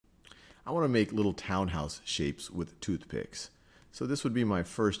I want to make little townhouse shapes with toothpicks. So this would be my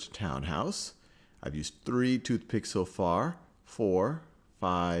first townhouse. I've used 3 toothpicks so far, 4,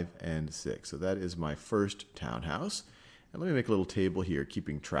 5, and 6. So that is my first townhouse. And let me make a little table here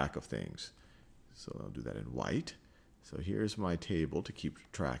keeping track of things. So I'll do that in white. So here's my table to keep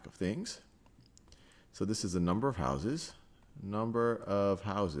track of things. So this is the number of houses,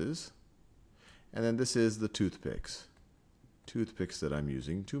 and then this is the toothpicks that I'm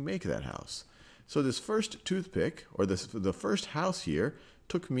using to make that house. So this first toothpick, or the first house here,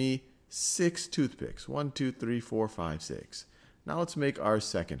 took me 6 toothpicks. 1, 2, 3, 4, 5, 6. Now let's make our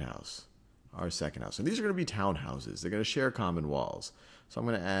second house. And these are going to be townhouses. They're going to share common walls. So I'm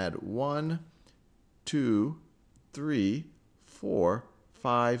going to add 1, 2, 3, 4,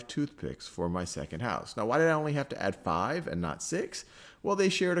 5 toothpicks for my second house. Now, why did I only have to add 5 and not 6? Well, they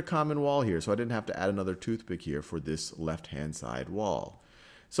shared a common wall here, so I didn't have to add another toothpick here for this left-hand side wall.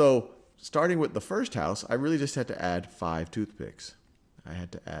 So starting with the first house, I really just had to add 5 toothpicks. I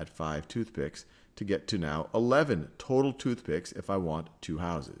had to add 5 toothpicks to get to now 11 total toothpicks if I want 2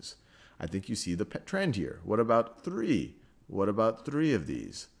 houses. I think you see the trend here. What about 3? What about 3 of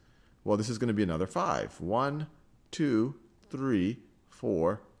these? Well, this is going to be another 5. 1, 2, 3,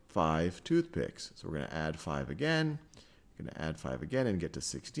 4, 5 toothpicks. So we're going to add 5 again. We're going to add 5 again and get to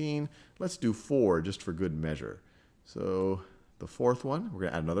 16. Let's do 4 just for good measure. So the fourth one, we're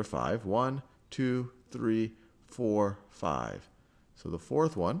going to add another 5. 1, 2, 3, 4, 5. So the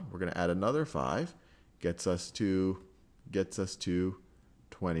fourth one, we're going to add another 5. Gets us to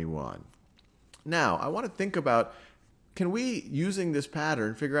 21. Now, I want to think about, can we, using this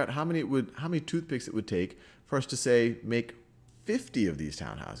pattern, figure out how many toothpicks it would take for us to, say, make 50 of these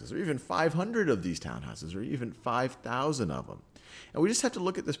townhouses, or even 500 of these townhouses, or even 5,000 of them? And we just have to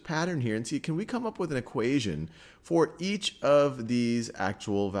look at this pattern here and see, can we come up with an equation for each of these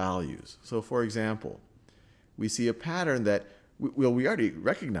actual values? So for example, we see a pattern that, we already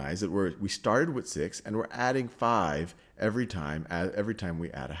recognize that we started with 6 and we're adding 5 every time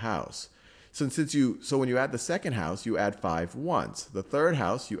we add a house. So when you add the second house, you add 5 once. The third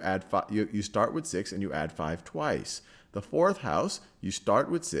house, you start with 6 and you add 5 twice. The fourth house, you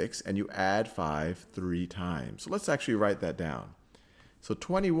start with 6 and you add 5 3 times. So let's actually write that down. So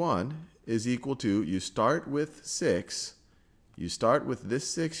 21 is equal to, you start with 6, you start with this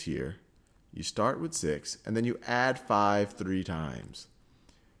 6 here, you start with 6, and then you add 5 3 times,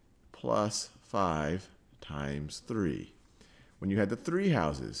 plus 5 times 3. When you had the 3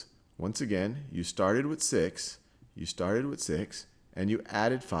 houses, once again, you started with 6, and you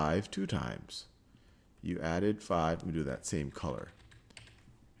added 5 2 times. You added 5, let me do that same color.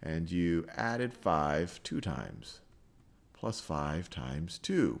 And you added 5 2 times, plus 5 times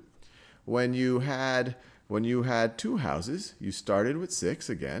 2. When you had 2 houses, you started with 6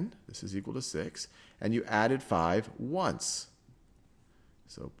 again. This is equal to 6. And you added 5 once.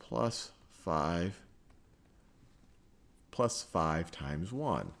 So plus 5 times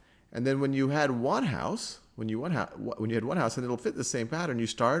 1. And then when you had one house, when you had one house, and it'll fit the same pattern, you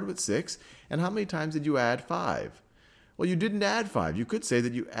started with 6, and how many times did you add 5? Well, you didn't add 5. You could say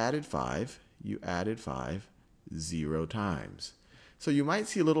that you added 5 0 times. So you might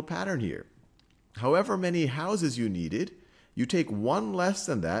see a little pattern here. However many houses you needed, you take one less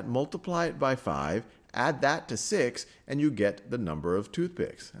than that, multiply it by 5, add that to 6, and you get the number of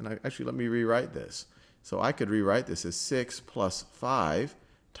toothpicks. And actually, let me rewrite this. So I could rewrite this as 6 plus 5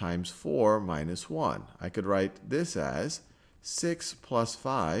 times 4 minus 1. I could write this as 6 plus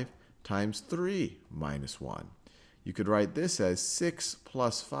 5 times 3 minus 1. You could write this as 6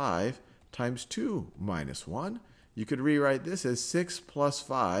 plus 5 times 2 minus 1. You could rewrite this as 6 plus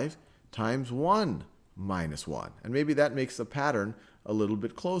 5 times 1 minus 1. And maybe that makes the pattern a little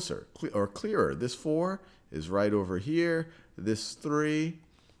bit closer or clearer. This 4 is right over here. This 3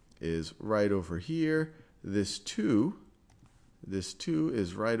 is right over here. This 2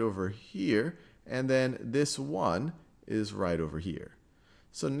 is right over here. And then this 1 is right over here.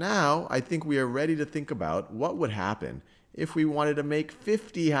 So now I think we are ready to think about what would happen if we wanted to make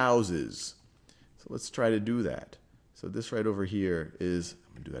 50 houses. So let's try to do that. So this right over here is,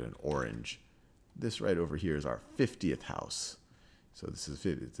 I'm going to do that in orange. This right over here is our 50th house. So this is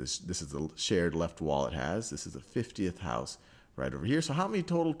the shared left wall it has. This is the 50th house right over here. So how many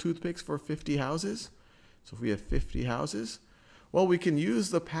total toothpicks for 50 houses? So if we have 50 houses, well, we can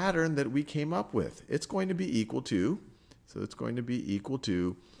use the pattern that we came up with. It's going to be equal to,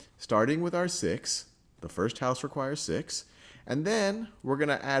 starting with our 6, the first house requires 6, and then we're going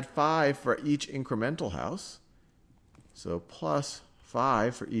to add 5 for each incremental house. So plus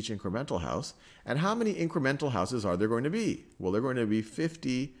 5 for each incremental house. And how many incremental houses are there going to be? Well, they're going to be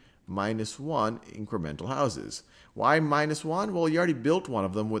 50 minus 1 incremental houses. Why minus 1? Well, you already built one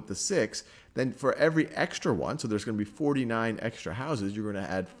of them with the 6. Then for every extra one, so there's going to be 49 extra houses, you're going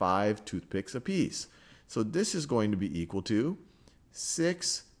to add 5 toothpicks apiece. So this is going to be equal to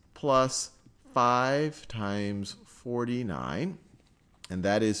 6 plus 5 times 49, and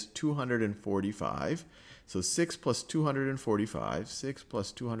that is 245. So 6 plus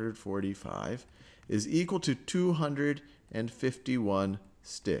 245 is equal to 251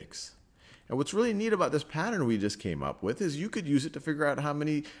 sticks. And what's really neat about this pattern we just came up with is you could use it to figure out how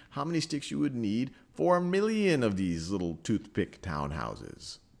many sticks you would need for 1 million of these little toothpick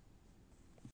townhouses.